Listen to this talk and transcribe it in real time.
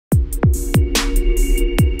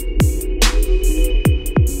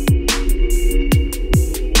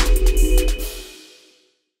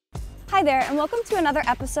welcome to another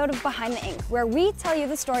episode of Behind the Ink, where we tell you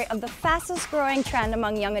the story of the fastest growing trend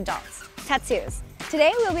among young adults, tattoos.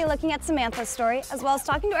 Today we'll be looking at Samantha's story, as well as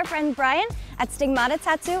talking to our friend Brian at Stigmata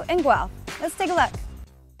Tattoo in Guelph. Let's take a look.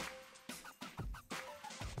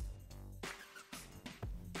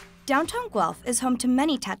 Downtown Guelph is home to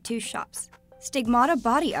many tattoo shops. Stigmata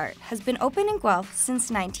Body Art has been open in Guelph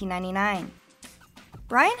since 1999.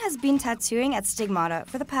 Brian has been tattooing at Stigmata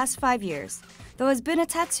for the past 5 years, though has been a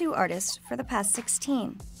tattoo artist for the past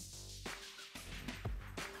 16.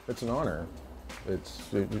 It's an honor. It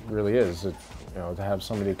really is. To have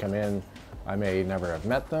somebody come in, I may never have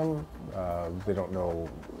met them. They don't know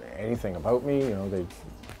anything about me. They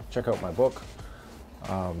check out my book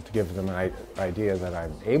to give them an idea that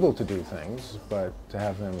I'm able to do things, but to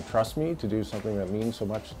have them trust me to do something that means so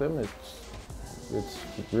much to them,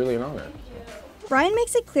 it's really an honor. Brian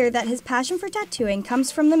makes it clear that his passion for tattooing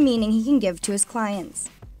comes from the meaning he can give to his clients.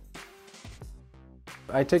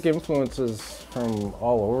 I take influences from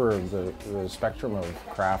all over the spectrum of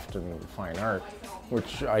craft and fine art,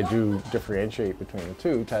 which I do differentiate between the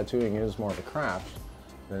two. Tattooing is more of a craft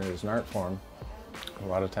than it is an art form. A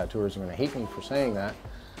lot of tattooers are going to hate me for saying that,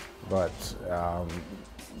 but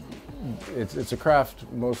it's a craft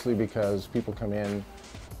mostly because people come in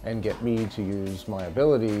and get me to use my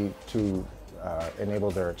ability to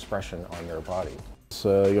enable their expression on their body. This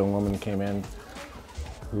young woman came in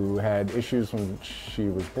who had issues when she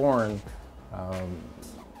was born.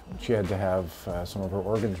 She had to have some of her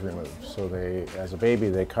organs removed. So as a baby,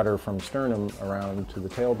 they cut her from sternum around to the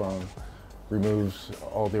tailbone, removed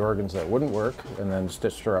all the organs that wouldn't work, and then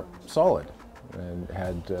stitched her up solid. And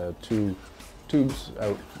had 2 tubes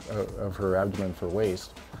out of her abdomen for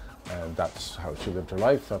waste. And that's how she lived her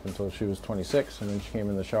life up until she was 26, and then she came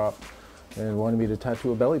in the shop and wanted me to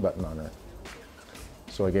tattoo a belly button on her.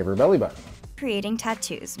 So I gave her a belly button. Creating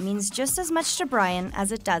tattoos means just as much to Brian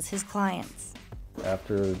as it does his clients.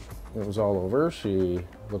 After it was all over, she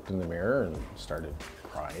looked in the mirror and started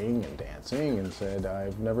crying and dancing and said,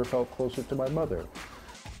 "I've never felt closer to my mother."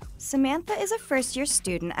 Samantha is a first-year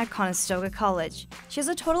student at Conestoga College. She has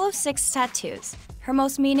a total of 6 tattoos. Her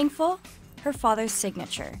most meaningful, her father's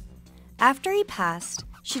signature. After he passed,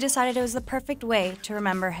 she decided it was the perfect way to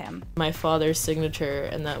remember him. My father's signature,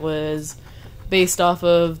 and that was based off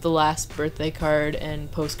of the last birthday card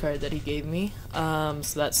and postcard that he gave me.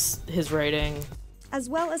 So that's his writing. As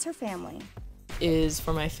well as her family. Is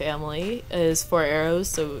for my family, is 4 arrows,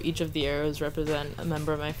 so each of the arrows represent a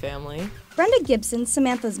member of my family. Brenda Gibson,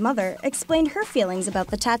 Samantha's mother, explained her feelings about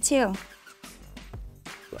the tattoo.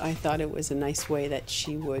 I thought it was a nice way that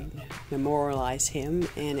she would memorialize him,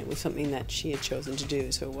 and it was something that she had chosen to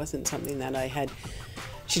do, so it wasn't something that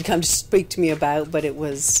she'd come to speak to me about, but it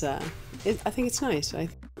was, I think it's nice.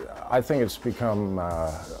 I think it's become,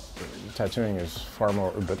 tattooing is far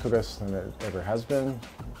more ubiquitous than it ever has been.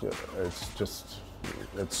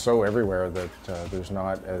 It's so everywhere that there's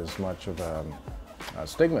not as much of a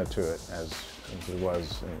stigma to it as it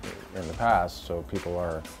was in the past, so people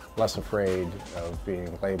are less afraid of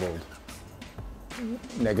being labeled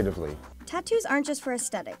negatively. Tattoos aren't just for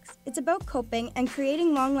aesthetics. It's about coping and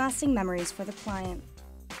creating long-lasting memories for the client.